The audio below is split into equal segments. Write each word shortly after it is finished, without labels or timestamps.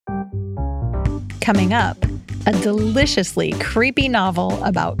Coming up, a deliciously creepy novel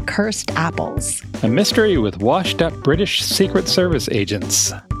about cursed apples. A mystery with washed-up British Secret Service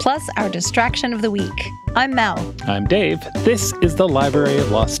agents. Plus, our distraction of the week. I'm Mel. I'm Dave. This is the Library of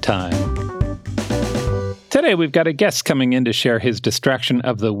Lost Time. Today, we've got a guest coming in to share his distraction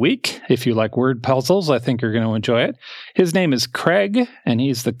of the week. If you like word puzzles, I think you're going to enjoy it. His name is Craig, and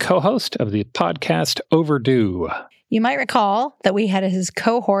he's the co-host of the podcast Overdue. You might recall that we had his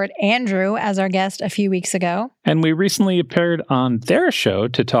cohort, Andrew, as our guest a few weeks ago. And we recently appeared on their show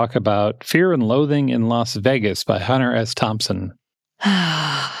to talk about Fear and Loathing in Las Vegas by Hunter S. Thompson.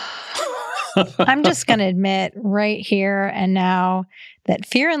 I'm just going to admit right here and now that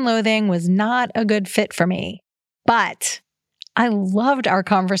Fear and Loathing was not a good fit for me. But I loved our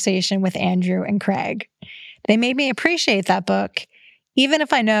conversation with Andrew and Craig. They made me appreciate that book, even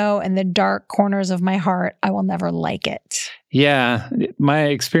if I know in the dark corners of my heart, I will never like it. Yeah, my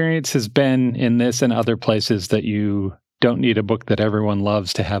experience has been in this and other places that you don't need a book that everyone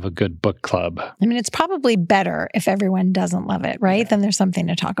loves to have a good book club. I mean, it's probably better if everyone doesn't love it, right? Then there's something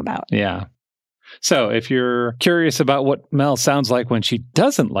to talk about. Yeah. So if you're curious about what Mel sounds like when she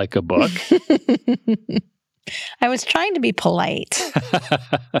doesn't like a book... I was trying to be polite,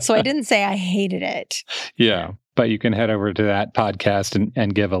 so I didn't say I hated it. Yeah, but you can head over to that podcast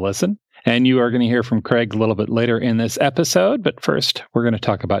and give a listen. And you are going to hear from Craig a little bit later in this episode. But first, we're going to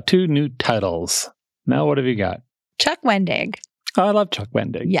talk about two new titles. Mel, what have you got? Chuck Wendig. Oh, I love Chuck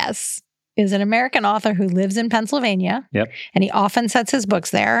Wendig. Yes. Is an American author who lives in Pennsylvania. Yep. And he often sets his books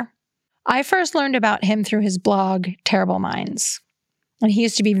there. I first learned about him through his blog, Terrible Minds. And he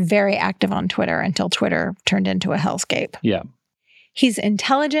used to be very active on Twitter until Twitter turned into a hellscape. Yeah. He's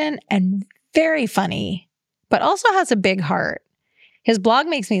intelligent and very funny, but also has a big heart. His blog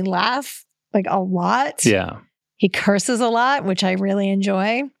makes me laugh like a lot. Yeah. He curses a lot, which I really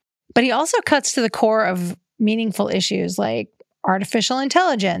enjoy. But he also cuts to the core of meaningful issues like artificial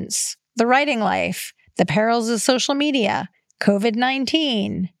intelligence, the writing life, the perils of social media,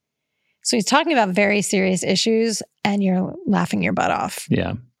 COVID-19. So he's talking about very serious issues, and you're laughing your butt off.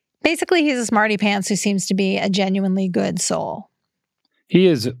 Yeah. Basically, he's a smarty pants who seems to be a genuinely good soul. He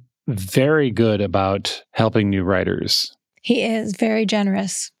is very good about helping new writers. He is very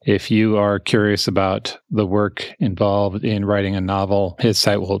generous. If you are curious about the work involved in writing a novel, his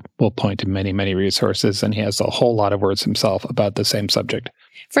site will point to many, many resources, and he has a whole lot of words himself about the same subject.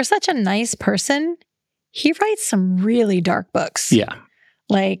 For such a nice person, he writes some really dark books. Yeah.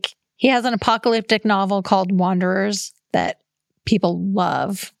 Like, he has an apocalyptic novel called Wanderers that people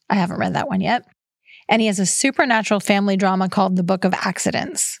love. I haven't read that one yet. And he has a supernatural family drama called The Book of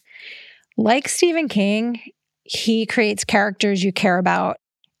Accidents. Like Stephen King, he creates characters you care about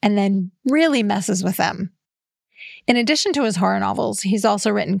and then really messes with them. In addition to his horror novels, he's also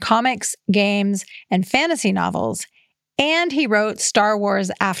written comics, games, and fantasy novels. And he wrote Star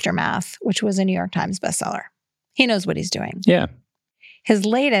Wars Aftermath, which was a New York Times bestseller. He knows what he's doing. Yeah. His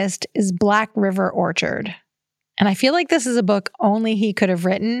latest is Black River Orchard. And I feel like this is a book only he could have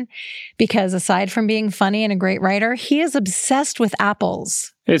written because aside from being funny and a great writer, he is obsessed with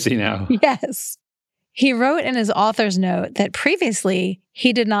apples. Is he now? Yes. He wrote in his author's note that previously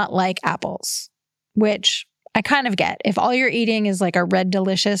he did not like apples, which I kind of get. If all you're eating is like a Red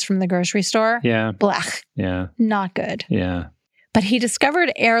Delicious from the grocery store, Yeah. blech, Yeah. not good. Yeah. But he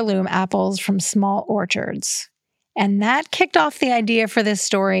discovered heirloom apples from small orchards. And that kicked off the idea for this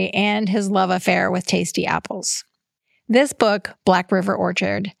story and his love affair with tasty apples. This book, Black River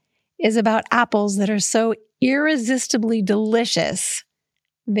Orchard, is about apples that are so irresistibly delicious,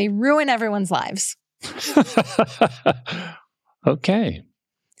 they ruin everyone's lives. Okay.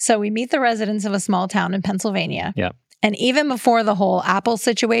 So we meet the residents of a small town in Pennsylvania. Yeah. And even before the whole apple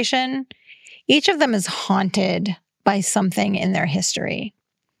situation, each of them is haunted by something in their history.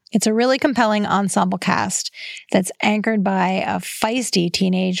 It's a really compelling ensemble cast that's anchored by a feisty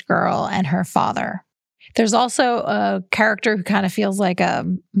teenage girl and her father. There's also a character who kind of feels like a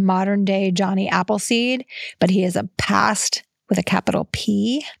modern-day Johnny Appleseed, but he has a past with a capital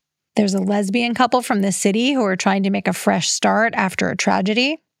P. There's a lesbian couple from the city who are trying to make a fresh start after a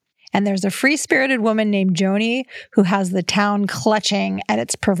tragedy. And there's a free-spirited woman named Joni who has the town clutching at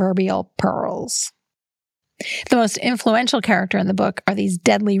its proverbial pearls. The most influential character in the book are these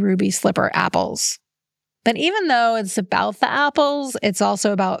deadly ruby slipper apples. But even though it's about the apples, it's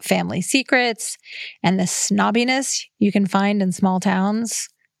also about family secrets and the snobbiness you can find in small towns.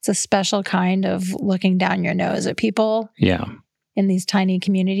 It's a special kind of looking down your nose at people in these tiny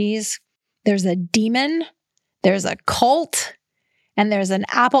communities. There's a demon, there's a cult, and there's an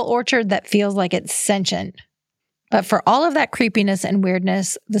apple orchard that feels like it's sentient. But for all of that creepiness and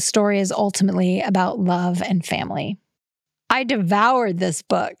weirdness, the story is ultimately about love and family. I devoured this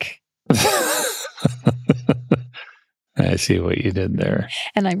book. I see what you did there.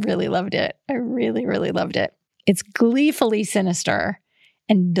 And I really loved it. I really, really loved it. It's gleefully sinister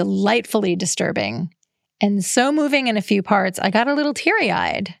and delightfully disturbing, and so moving in a few parts, I got a little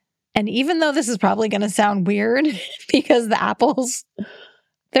teary-eyed. And even though this is probably going to sound weird because the apples,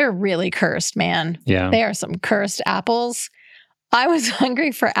 they're really cursed, man. Yeah. They are some cursed apples. I was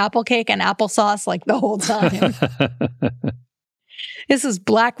hungry for apple cake and applesauce like the whole time. This is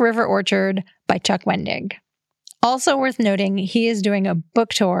Black River Orchard by Chuck Wendig. Also worth noting, he is doing a book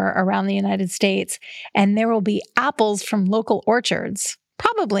tour around the United States, and there will be apples from local orchards,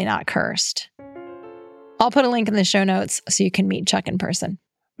 probably not cursed. I'll put a link in the show notes so you can meet Chuck in person.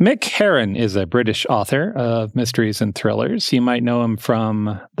 Mick Herron is a British author of mysteries and thrillers. You might know him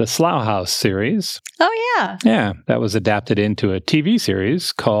from the Slough House series. Oh, yeah. Yeah, that was adapted into a TV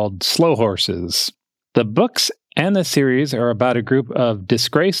series called Slow Horses. The books and the series are about a group of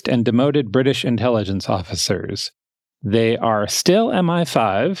disgraced and demoted British intelligence officers. They are still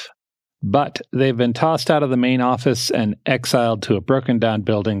MI5, but they've been tossed out of the main office and exiled to a broken-down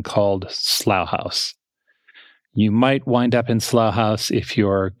building called Slough House. You might wind up in Slough House if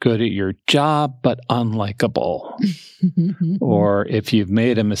you're good at your job but unlikable, or if you've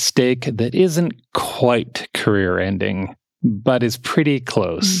made a mistake that isn't quite career-ending, but is pretty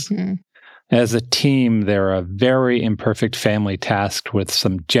close. Mm-hmm. As a team, they're a very imperfect family tasked with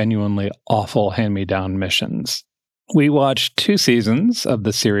some genuinely awful hand-me-down missions. We watched 2 seasons of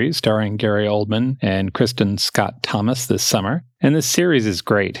the series starring Gary Oldman and Kristen Scott Thomas this summer, and this series is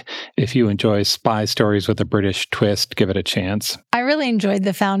great. If you enjoy spy stories with a British twist, give it a chance. I really enjoyed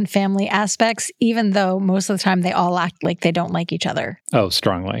the found family aspects, even though most of the time they all act like they don't like each other. Oh,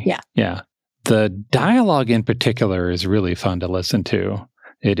 strongly. Yeah. Yeah. The dialogue in particular is really fun to listen to.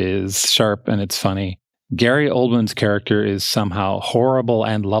 It is sharp and it's funny. Gary Oldman's character is somehow horrible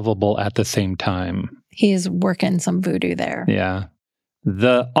and lovable at the same time. He's working some voodoo there. Yeah.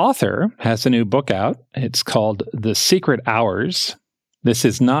 The author has a new book out. It's called The Secret Hours. This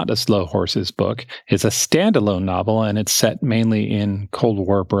is not a Slow Horses book. It's a standalone novel, and it's set mainly in Cold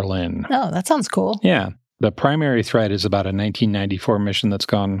War Berlin. Oh, that sounds cool. Yeah. The primary thread is about a 1994 mission that's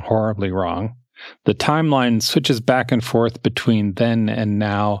gone horribly wrong. The timeline switches back and forth between then and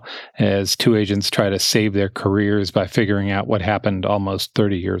now as 2 agents try to save their careers by figuring out what happened almost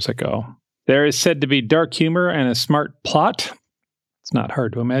 30 years ago. There is said to be dark humor and a smart plot. It's not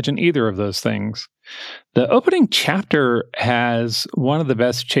hard to imagine either of those things. The opening chapter has one of the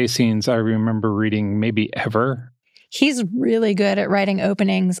best chase scenes I remember reading maybe ever. He's really good at writing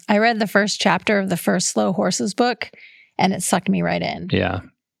openings. I read the first chapter of the first Slow Horses book, and it sucked me right in. Yeah,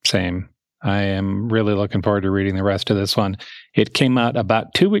 same. I am really looking forward to reading the rest of this one. It came out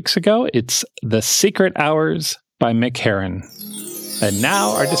about 2 weeks ago. It's The Secret Hours by Mick Herron. And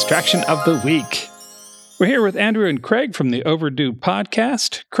now our distraction of the week. We're here with Andrew and Craig from the Overdue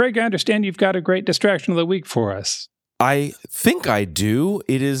podcast. Craig, I understand you've got a great distraction of the week for us. I think I do.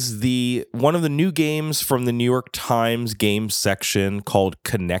 It is one of the new games from the New York Times games section called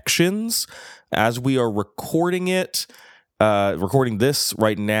Connections. As we are recording this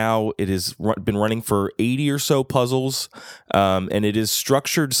right now, it has been running for 80 or so puzzles, and it is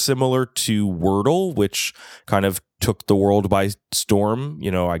structured similar to Wordle, which kind of took the world by storm,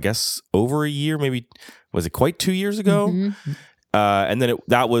 I guess over a year, maybe, was it quite 2 years ago? Mm-hmm. And then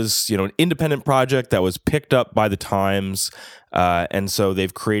that was, an independent project that was picked up by the Times. And so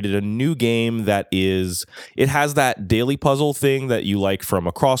they've created a new game it has that daily puzzle thing that you like from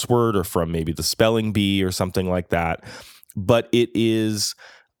a crossword or from maybe the spelling bee or something like that. But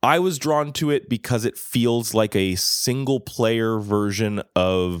I was drawn to it because it feels like a single player version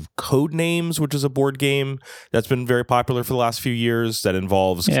of Codenames, which is a board game that's been very popular for the last few years that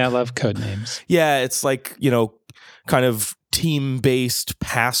involves... Yeah, I love Codenames. Yeah, it's like, kind of team-based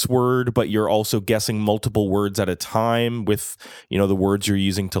password, but you're also guessing multiple words at a time with, the words you're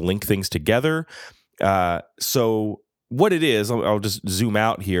using to link things together. So what it is, I'll just zoom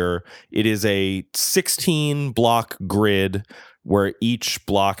out here. It is a 16-block grid where each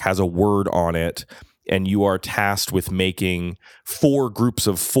block has a word on it, and you are tasked with making 4 groups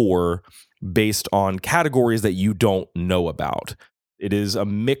of 4 based on categories that you don't know about. It is a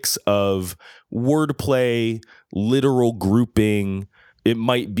mix of wordplay, literal grouping. It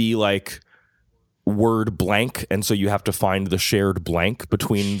might be like word blank, and so you have to find the shared blank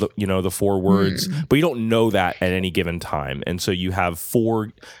between the 4 words, but you don't know that at any given time. And so you have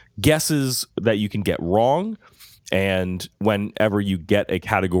 4 guesses that you can get wrong. And whenever you get a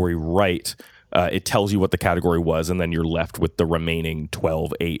category right, it tells you what the category was, and then you're left with the remaining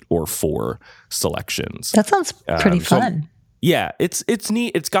 12, 8, or 4 selections. That sounds pretty fun. Yeah, it's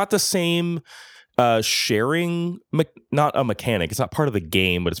neat. It's got the same sharing, not a mechanic. It's not part of the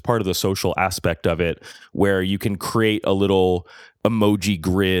game, but it's part of the social aspect of it, where you can create a little emoji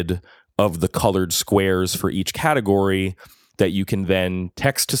grid of the colored squares for each category that you can then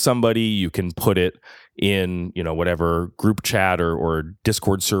text to somebody. You can put it in, whatever group chat or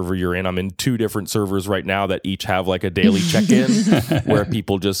Discord server you're in. I'm in 2 different servers right now that each have like a daily check-in where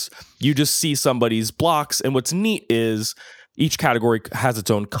people you just see somebody's blocks. And what's neat is each category has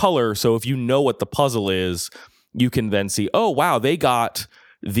its own color. So if you know what the puzzle is, you can then see, oh, wow, they got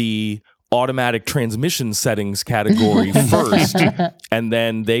the automatic transmission settings category first, and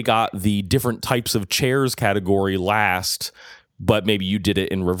then they got the different types of chairs category last, but maybe you did it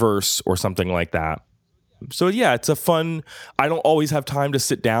in reverse or something like that. So yeah, it's a fun, I don't always have time to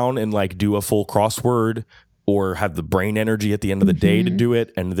sit down and like do a full crossword or have the brain energy at the end of the day to do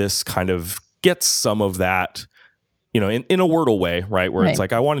it. And this kind of gets some of that, in a Wordle way, right? Where it's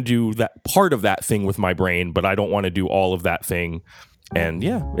like, I want to do that part of that thing with my brain, but I don't want to do all of that thing. And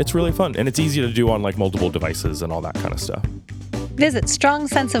yeah, it's really fun. And it's easy to do on like multiple devices and all that kind of stuff. Visit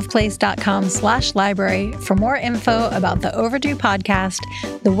strongsenseofplace.com/library for more info about the Overdue podcast,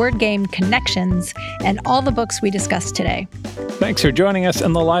 the word game Connections, and all the books we discussed today. Thanks for joining us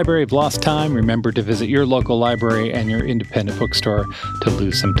in the Library of Lost Time. Remember to visit your local library and your independent bookstore to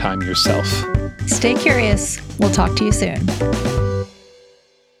lose some time yourself. Stay curious. We'll talk to you soon.